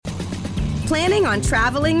Planning on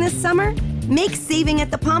traveling this summer? Make saving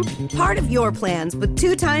at the pump part of your plans with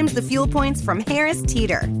 2 times the fuel points from Harris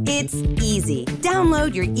Teeter. It's easy.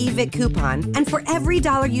 Download your eVic coupon, and for every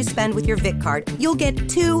 $1 you spend with your Vic card, you'll get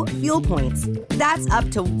 2 fuel points. That's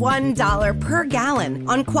up to $1 per gallon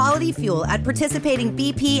on quality fuel at participating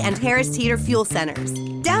BP and Harris Teeter fuel centers.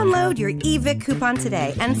 Download your eVic coupon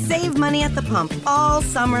today and save money at the pump all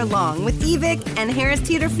summer long with eVic and Harris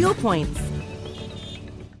Teeter fuel points.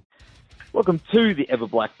 Welcome to the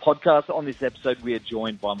Everblack podcast. On this episode, we are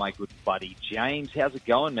joined by my good buddy, James. How's it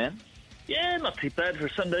going, man? Yeah, not too bad for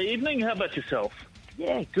Sunday evening. How about yourself?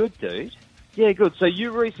 Yeah, good, dude. Yeah, good. So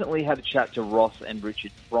you recently had a chat to Ross and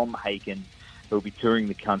Richard from Haken, who will be touring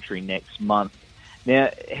the country next month. Now,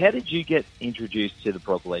 how did you get introduced to the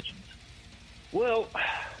Prog Legends? Well,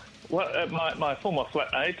 my former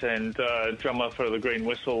flatmate and drummer for the Green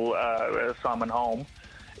Whistle, Simon Holm,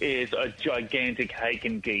 is a gigantic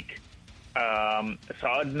Haken geek. So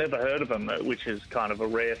I'd never heard of him, which is kind of a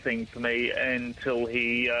rare thing for me, until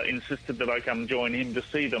he insisted that I come join him to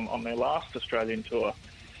see them on their last Australian tour.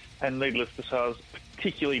 And needless to say, I was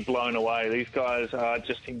particularly blown away. These guys are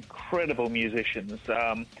just incredible musicians.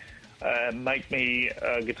 Make me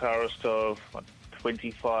a guitarist of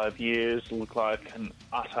 25 years look like an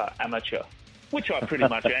utter amateur, which I pretty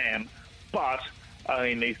much am. But, I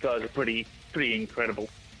mean, these guys are pretty incredible.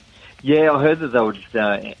 Yeah, I heard that they were just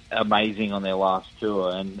amazing on their last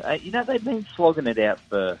tour. And, they've been slogging it out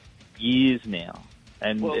for years now.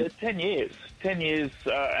 And well, it's 10 years. 10 years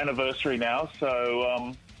anniversary now,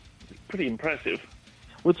 so it's pretty impressive.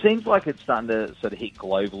 Well, it seems like it's starting to sort of hit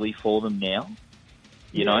globally for them now,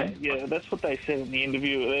 you know? Yeah, that's what they said in the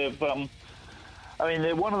interview.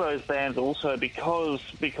 They're one of those bands also because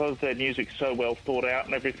their music's so well thought out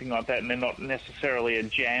and everything like that, and they're not necessarily a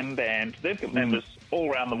jam band. They've got members all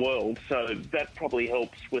around the world, so that probably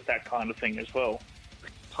helps with that kind of thing as well.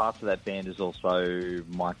 Parts of that band is also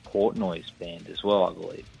Mike Portnoy's band as well, I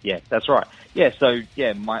believe. Yeah, that's right. Yeah, so,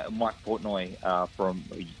 Mike Portnoy from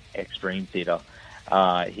Extreme Theatre,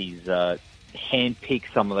 he's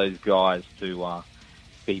handpicked some of those guys to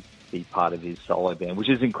be part of his solo band, which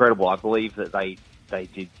is incredible. I believe that they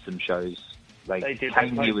did some shows. They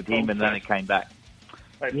came here with him and then it came back.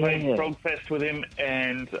 They played Progfest with him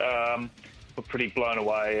and were pretty blown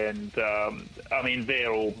away. And,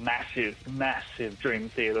 they're all massive Dream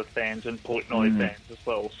Theatre fans and Portnoy fans as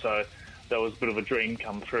well. So that was a bit of a dream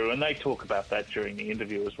come true. And they talk about that during the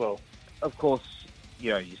interview as well. Of course,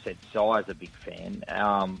 you said Si's a big fan.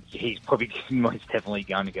 He's probably most definitely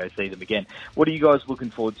going to go see them again. What are you guys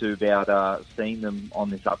looking forward to about seeing them on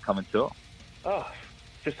this upcoming tour? Oh,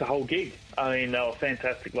 just a whole gig. I mean, they were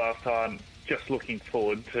fantastic last time. Just looking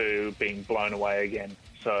forward to being blown away again.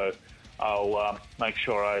 So I'll make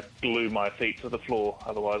sure I glue my feet to the floor.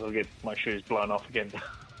 Otherwise, I'll get my shoes blown off again.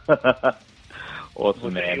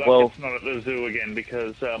 Awesome, man. Well, it's not at the zoo again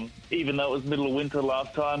because even though it was middle of winter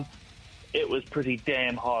last time, it was pretty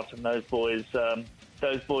damn hot, and those boys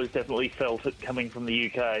definitely felt it coming from the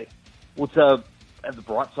UK. Well, it's at the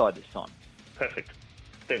bright side this time. Perfect.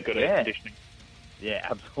 They've got air conditioning. Yeah,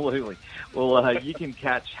 absolutely. Well, you can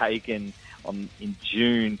catch Haken in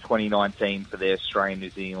June 2019 for their Australian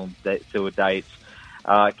New Zealand tour dates.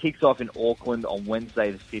 Kicks off in Auckland on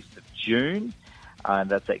Wednesday the 5th of June.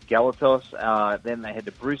 That's at Galatos. Then they head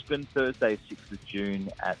to Brisbane Thursday, 6th of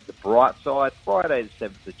June at the Brightside. Friday, the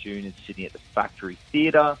 7th of June in Sydney at the Factory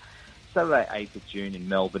Theatre. Saturday, 8th of June in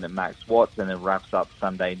Melbourne at Max Watts. And then wraps up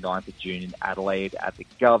Sunday, 9th of June in Adelaide at the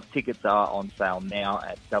Gov. Tickets are on sale now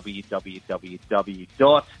at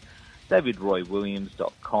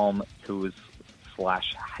www.davidroywilliams.com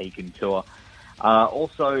 /Haken Tour.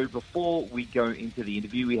 Also, before we go into the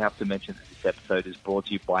interview, we have to mention that this episode is brought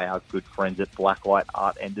to you by our good friends at Blacklight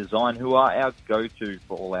Art and Design, who are our go-to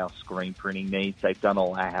for all our screen printing needs. They've done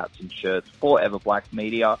all our hats and shirts for Everblack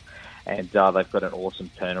Media, and they've got an awesome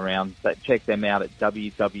turnaround. So check them out at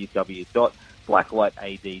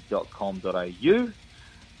www.blacklightad.com.au.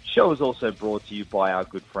 Show is also brought to you by our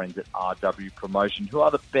good friends at RW Promotion, who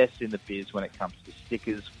are the best in the biz when it comes to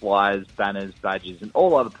stickers, flyers, banners, badges, and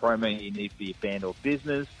all other promo you need for your band or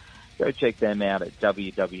business. Go check them out at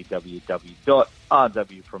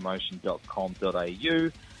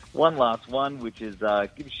www.rwpromotion.com.au. One last one, which is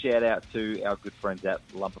give a shout out to our good friends at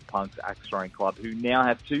Lumber Punks Axe Throwing Club, who now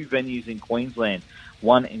have 2 venues in Queensland,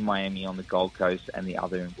 one in Miami on the Gold Coast and the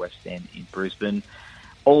other in West End in Brisbane.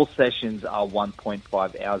 All sessions are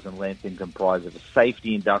 1.5 hours in length and comprise of a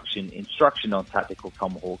safety induction, instruction on tactical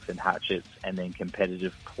tomahawks and hatchets, and then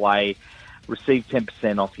competitive play. Receive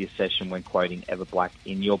 10% off your session when quoting Everblack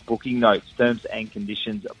in your booking notes. Terms and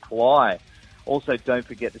conditions apply. Also, don't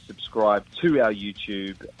forget to subscribe to our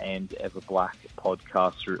YouTube and Everblack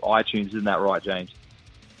podcast through iTunes. Isn't that right, James?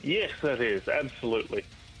 Yes, that is. Absolutely.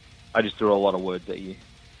 I just threw a lot of words at you.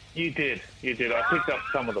 You did. I picked up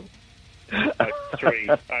some of them. Like 3,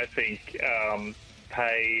 I think.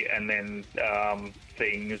 Pay, and then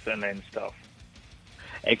things, and then stuff.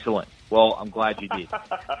 Excellent. Well, I'm glad you did.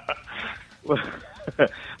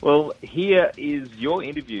 Well, here is your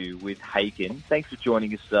interview with Haken. Thanks for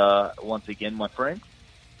joining us once again, my friend.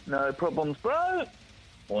 No problems, bro.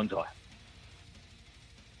 On time.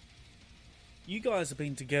 You guys have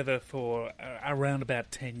been together for around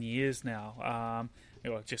about 10 years now.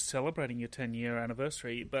 You're just celebrating your 10-year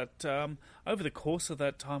anniversary. But over the course of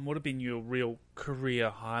that time, what have been your real career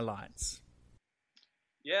highlights?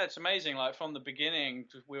 Yeah, it's amazing. Like from the beginning,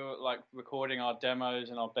 we were like recording our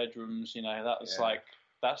demos in our bedrooms. You know, that was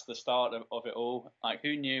that's the start of it all. Like,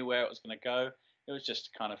 who knew where it was going to go? It was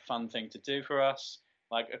just a kind of fun thing to do for us,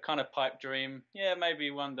 like a kind of pipe dream. Yeah,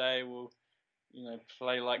 maybe one day we'll,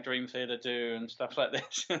 play like Dream Theater do and stuff like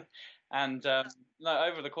this. And no,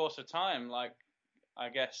 over the course of time, like, I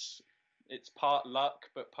guess it's part luck,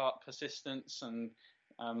 but part persistence and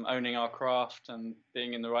owning our craft and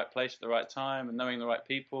being in the right place at the right time and knowing the right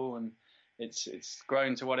people, and it's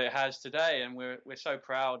grown to what it has today. And we're so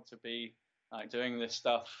proud to be like doing this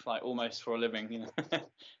stuff like almost for a living.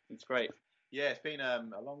 It's great. Yeah, it's been a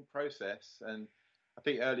long process, and I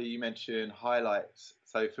think earlier you mentioned highlights.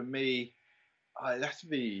 So for me, it has to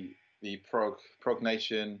be the Prog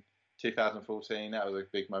Nation 2014. That was a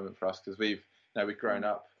big moment for us because we've grown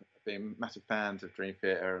up being massive fans of Dream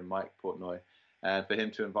Theater and Mike Portnoy. And for him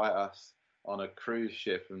to invite us on a cruise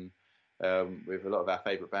ship and with a lot of our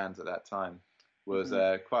favourite bands at that time was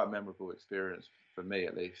quite a memorable experience for me,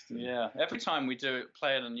 at least. Yeah, every time we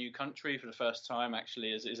play in a new country for the first time,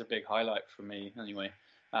 actually, is a big highlight for me. Anyway,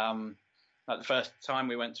 like the first time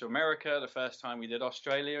we went to America, the first time we did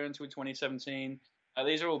Australia until 2017.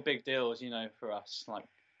 These are all big deals, for us. Like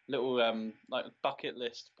little like bucket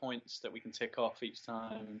list points that we can tick off each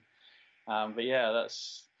time. But yeah,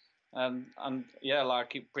 that's. And yeah, like I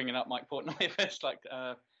keep bringing up Mike Portnoy. It's like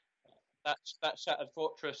that Shattered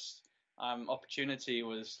Fortress opportunity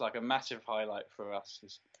was like a massive highlight for us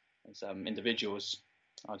as individuals,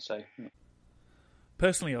 I'd say.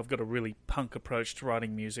 Personally, I've got a really punk approach to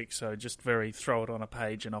writing music, so just very throw it on a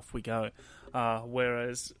page and off we go.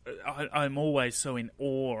 Whereas I'm always so in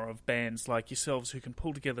awe of bands like yourselves who can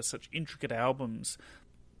pull together such intricate albums.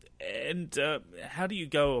 And how do you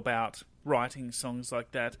go about writing songs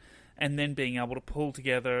like that and then being able to pull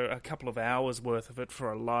together a couple of hours worth of it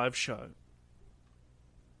for a live show?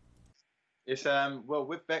 It's well,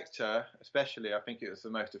 with Vector especially, I think it was the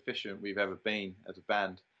most efficient we've ever been as a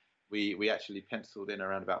band. We actually penciled in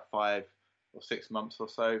around about 5 or 6 months or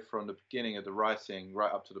so from the beginning of the writing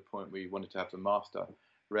right up to the point we wanted to have the master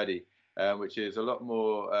ready, which is a lot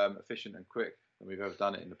more efficient and quick than we've ever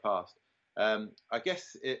done it in the past. I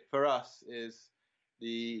guess it for us is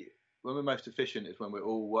when we're most efficient is when we're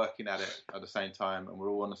all working at it at the same time and we're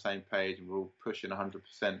all on the same page and we're all pushing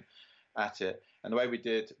 100% at it. And the way we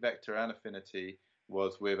did Vector and Affinity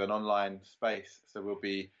was with an online space. So we'll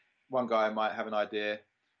be, one guy might have an idea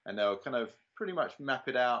and they'll kind of pretty much map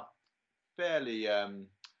it out fairly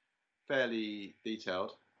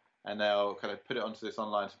detailed, and they'll kind of put it onto this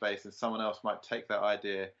online space, and someone else might take that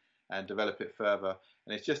idea and develop it further.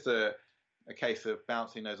 And it's just a case of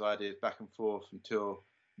bouncing those ideas back and forth until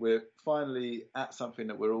we're finally at something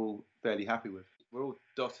that we're all fairly happy with. We're all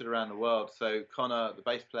dotted around the world. So Connor, the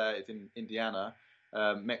bass player, is in Indiana.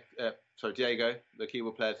 Diego, the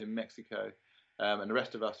keyboard player, is in Mexico. And the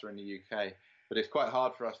rest of us are in the UK. But it's quite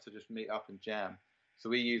hard for us to just meet up and jam. So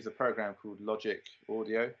we use a program called Logic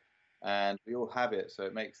Audio, and we all have it, so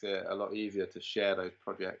it makes it a lot easier to share those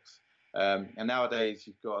projects. And nowadays,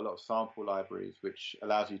 you've got a lot of sample libraries, which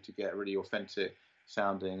allows you to get really authentic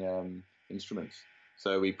sounding instruments.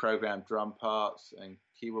 So we program drum parts and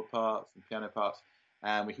keyboard parts and piano parts,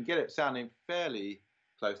 and we can get it sounding fairly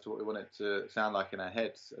close to what we want it to sound like in our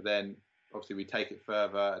heads. Then, obviously, we take it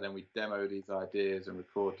further, and then we demo these ideas and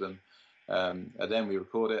record them. And then we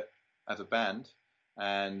record it as a band,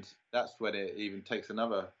 and that's when it even takes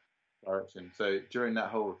another direction. So during that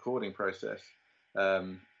whole recording process,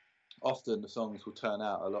 often the songs will turn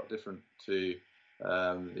out a lot different to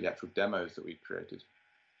the actual demos that we created.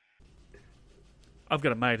 I've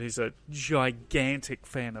got a mate who's a gigantic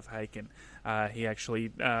fan of Haken. He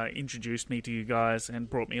actually introduced me to you guys and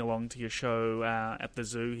brought me along to your show at the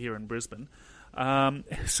zoo here in Brisbane.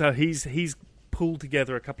 So he's pulled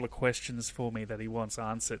together a couple of questions for me that he wants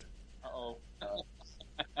answered. Uh-oh.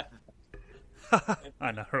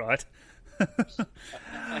 I know, right?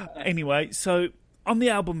 Anyway, so on the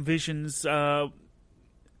album Visions,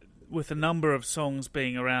 with a number of songs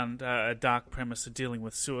being around a dark premise of dealing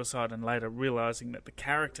with suicide and later realising that the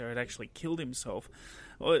character had actually killed himself,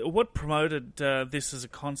 what promoted this as a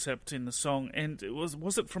concept in the song, and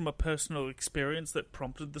was it from a personal experience that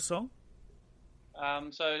prompted the song?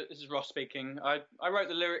 So this is Ross speaking. I wrote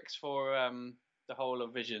the lyrics for the whole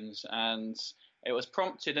of Visions, and it was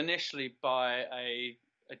prompted initially by a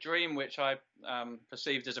dream which I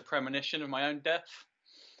perceived as a premonition of my own death,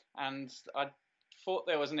 and I thought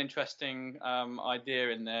there was an interesting idea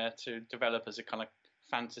in there to develop as a kind of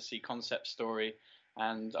fantasy concept story,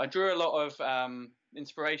 and I drew a lot of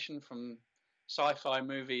inspiration from sci-fi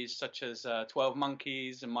movies such as 12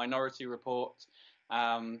 Monkeys and Minority Report.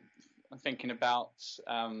 I'm thinking about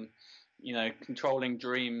controlling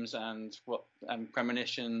dreams and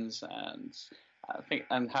premonitions, and I think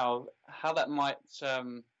how that might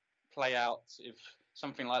play out if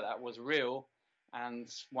something like that was real and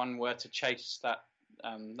one were to chase that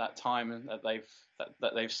time that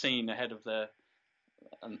they've seen ahead of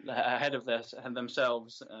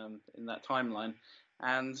themselves in that timeline.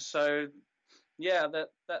 And so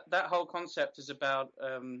that whole concept is about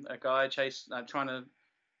a guy trying to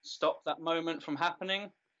stop that moment from happening,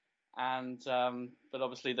 and but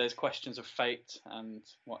obviously there's questions of fate and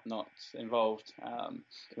whatnot involved.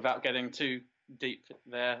 Without getting too deep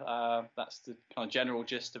there, that's the kind of general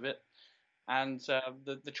gist of it. And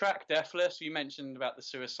the track Deathless, you mentioned about the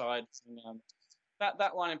suicide.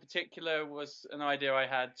 That one in particular was an idea I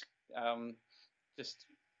had, just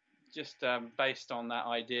based on that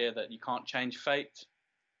idea that you can't change fate.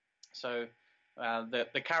 So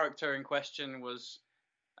the character in question was,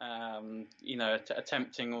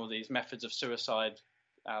 attempting all these methods of suicide,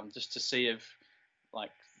 just to see if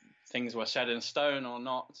things were set in stone or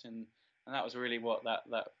not, and that was really what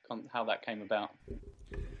how that came about.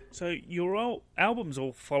 So your albums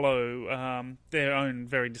all follow their own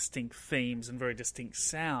very distinct themes and very distinct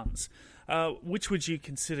sounds. Which would you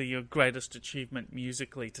consider your greatest achievement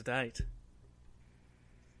musically to date?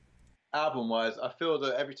 Album-wise, I feel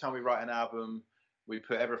that every time we write an album, we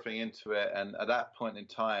put everything into it, and at that point in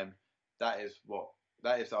time, that is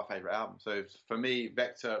our favourite album. So for me,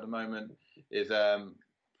 Vector at the moment is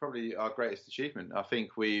probably our greatest achievement. I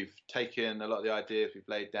think we've taken a lot of the ideas we've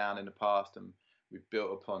laid down in the past and we've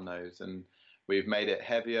built upon those, and we've made it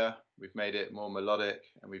heavier, we've made it more melodic,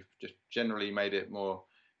 and we've just generally made it more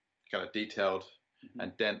kind of detailed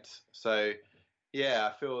and dense. So yeah,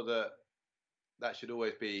 I feel that should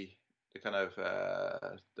always be the kind of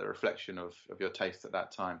the reflection of your taste at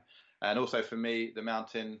that time. And also for me, The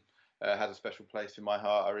Mountain has a special place in my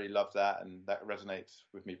heart. I really love that, and that resonates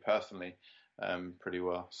with me personally pretty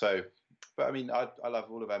well. So, but I mean, I love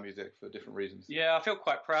all of our music for different reasons. Yeah, I feel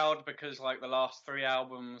quite proud because the last 3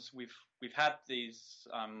 albums, we've had these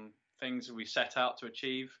things we set out to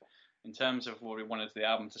achieve in terms of what we wanted the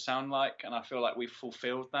album to sound like, and I feel like we've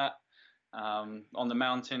fulfilled that. On The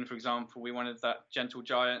Mountain, for example, we wanted that Gentle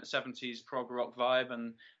Giant 70s prog rock vibe,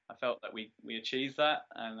 and I felt that we achieved that.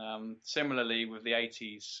 And similarly with the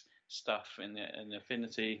 80s stuff in the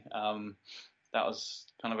Affinity, that was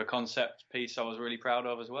kind of a concept piece I was really proud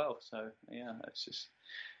of as well. So yeah, it's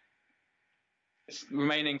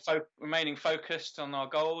remaining focused on our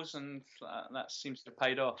goals, and that seems to have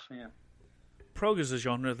paid off. Yeah. Prog is a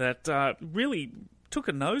genre that really took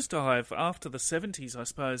a nosedive after the 70s, I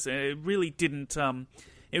suppose. It really didn't.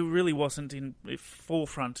 It really wasn't in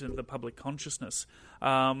forefront in the public consciousness.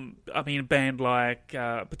 I mean, a band like,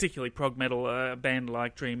 particularly prog metal, a band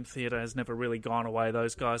like Dream Theater has never really gone away.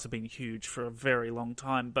 Those guys have been huge for a very long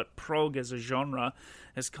time. But prog as a genre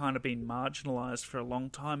has kind of been marginalised for a long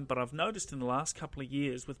time. But I've noticed in the last couple of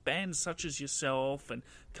years with bands such as yourself and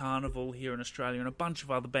Carnival here in Australia and a bunch of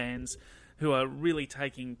other bands who are really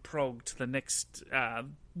taking prog to the next,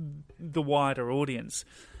 the wider audience.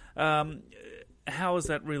 How has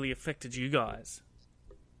that really affected you guys?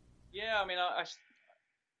 Yeah, I mean,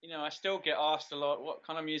 I still get asked a lot, what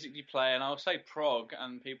kind of music do you play? And I'll say prog,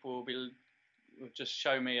 and people will just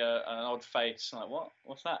show me an odd face, like,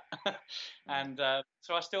 what's that? And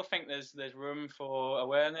so I still think there's room for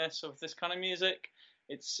awareness of this kind of music.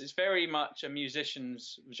 It's very much a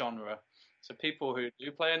musician's genre. So people who do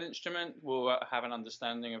play an instrument will have an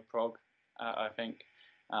understanding of prog, I think.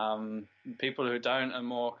 People who don't are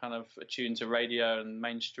more kind of attuned to radio and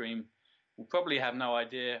mainstream will probably have no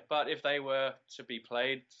idea. But if they were to be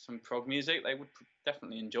played some prog music, they would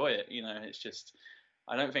definitely enjoy it. It's just,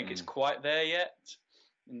 I don't think it's quite there yet.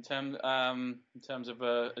 in terms of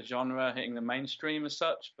a genre hitting the mainstream as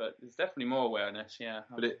such, but there's definitely more awareness. Yeah,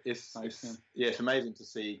 but it's amazing to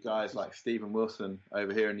see guys like Stephen Wilson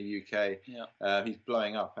over here in the UK. Yeah, He's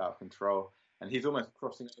blowing up out of control, and he's almost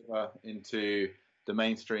crossing over into the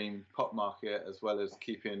mainstream pop market as well as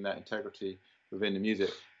keeping that integrity within the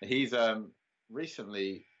music. And he's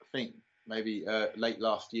recently, I think maybe late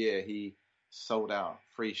last year, he sold out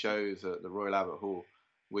 3 shows at the Royal Albert Hall,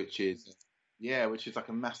 which is like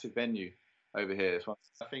a massive venue over here.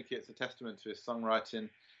 I think it's a testament to his songwriting,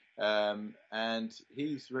 and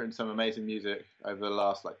he's written some amazing music over the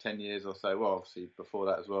last 10 years or so. Well, obviously before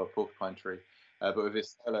that as well, Porcupine Tree, but with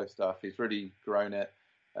his solo stuff, he's really grown it.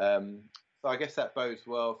 So I guess that bodes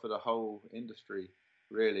well for the whole industry,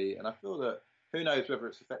 really. And I feel that who knows whether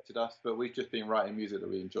it's affected us, but we've just been writing music that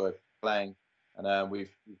we enjoy playing, and we've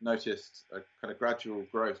noticed a kind of gradual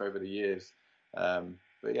growth over the years.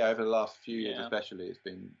 But yeah, over the last few years especially, it's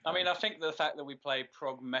been... I mean, I think the fact that we play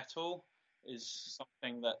prog metal is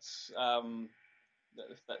something that's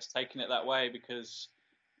taken it that way, because,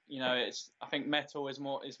 I think metal is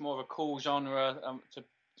more of a cool genre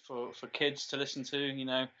for kids to listen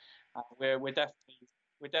to. We're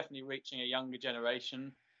definitely reaching a younger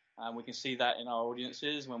generation, and we can see that in our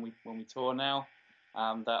audiences when we tour now.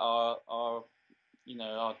 That our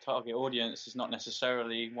target audience is not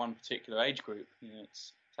necessarily one particular age group.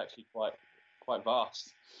 It's actually quite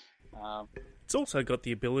vast. It's also got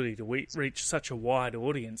the ability to reach such a wide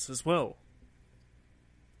audience as well.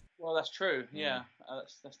 Well, that's true. Yeah,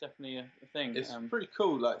 that's definitely a thing. It's pretty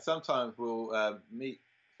cool. Sometimes we'll meet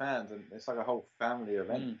fans, and it's like a whole family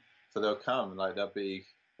event. So they'll come, and there'll be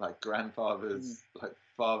grandfathers,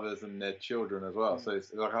 fathers, and their children as well. So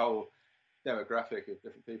it's like a whole demographic of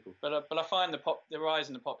different people. But I find the rise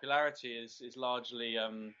in the popularity is largely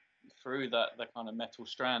through the kind of metal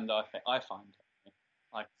strand. I find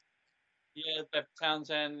Bev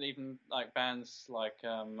Townsend, even bands like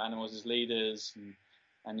Animals as Leaders,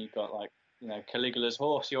 and you've got Caligula's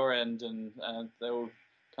Horse, Your End, and they're all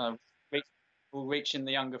kind of reaching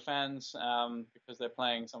the younger fans because they're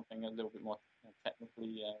playing something a little bit more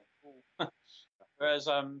technically cool. Whereas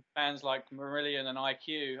bands like Marillion and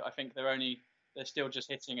IQ, I think they're still just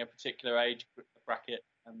hitting a particular age bracket,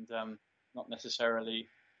 and not necessarily,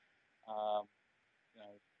 on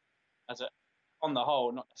the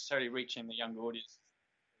whole, not necessarily reaching the younger audience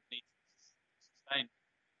that needs to sustain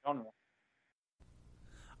the genre.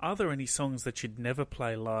 Are there any songs that you'd never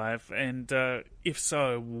play live, and if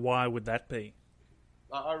so, why would that be?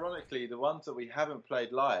 Ironically, the ones that we haven't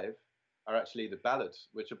played live are actually the ballads,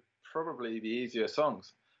 which are probably the easier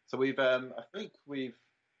songs. So I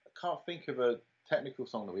can't think of a technical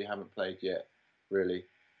song that we haven't played yet, really.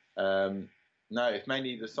 No, it's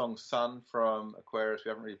mainly the song Sun from Aquarius. We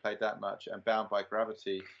haven't really played that much, and Bound by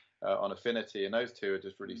Gravity on Affinity, and those two are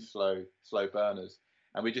just really slow burners.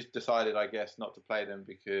 And we just decided, I guess, not to play them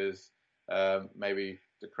because maybe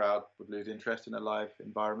the crowd would lose interest in a live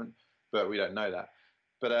environment, but we don't know that.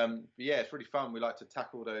 But yeah, it's really fun. We like to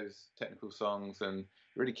tackle those technical songs, and it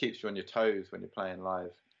really keeps you on your toes when you're playing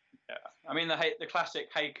live. Yeah, I mean the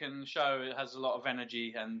classic Haken show, it has a lot of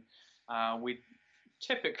energy, and we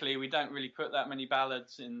don't really put that many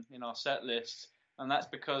ballads in our set list, and that's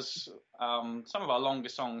because some of our longer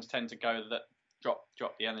songs tend to go that drop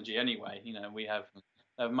the energy anyway. We have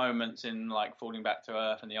moments in Falling Back to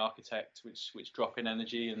Earth and The Architect which drop in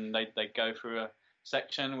energy, and they go through a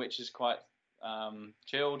section which is quite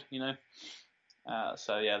chilled,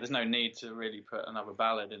 so yeah, there's no need to really put another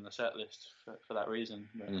ballad in the set list for that reason.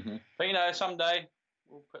 But someday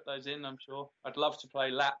we'll put those in, I'm sure. I'd love to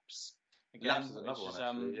play Lapse again, which is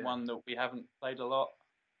one that we haven't played a lot.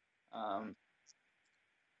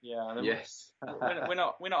 Yes. we're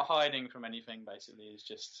not hiding from anything. Basically, it's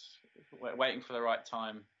just waiting for the right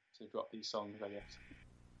time to drop these songs, I guess.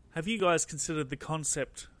 Have you guys considered the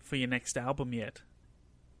concept for your next album yet?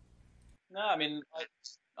 No, I mean,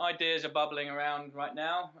 ideas are bubbling around right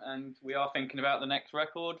now, and we are thinking about the next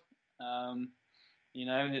record.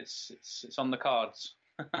 It's on the cards,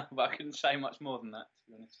 but I couldn't say much more than that, to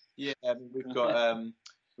be honest. Yeah, I mean,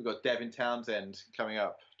 we've got Devin Townsend coming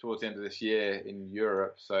up towards the end of this year in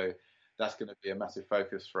Europe, so that's going to be a massive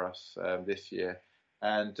focus for us this year.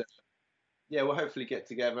 And we'll hopefully get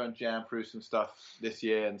together and jam through some stuff this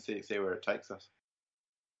year and see where it takes us.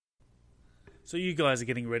 So you guys are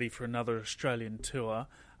getting ready for another Australian tour.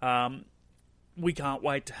 We can't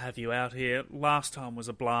wait to have you out here. Last time was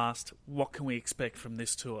a blast. What can we expect from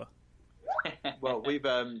this tour? Well, we've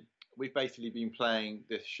basically been playing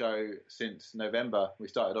this show since November. We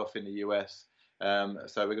started off in the US, so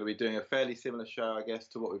we're going to be doing a fairly similar show, I guess,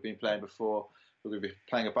 to what we've been playing before. we're going to be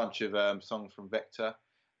playing a bunch of songs from Vector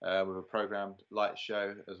with a programmed light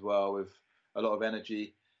show as well, with a lot of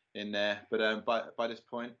energy in there. But by this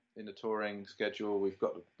point in the touring schedule, we've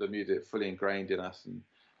got the music fully ingrained in us, and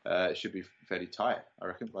it should be fairly tight, I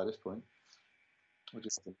reckon, by this point. What do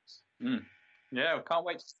you think? Yeah, we can't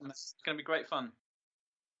wait. It's going to be great fun.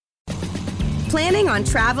 Planning on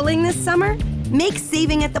traveling this summer? Make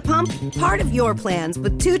saving at the pump part of your plans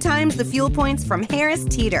with 2 times the fuel points from Harris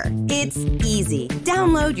Teeter. It's easy.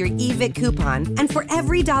 Download your eVic coupon, and for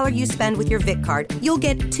every $1 you spend with your Vic card, you'll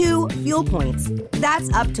get 2 fuel points. That's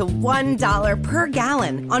up to $1 per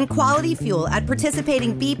gallon on quality fuel at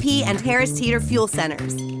participating BP and Harris Teeter fuel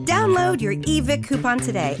centers. Download your eVic coupon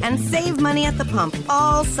today and save money at the pump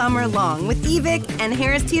all summer long with eVic and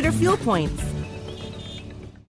Harris Teeter fuel points.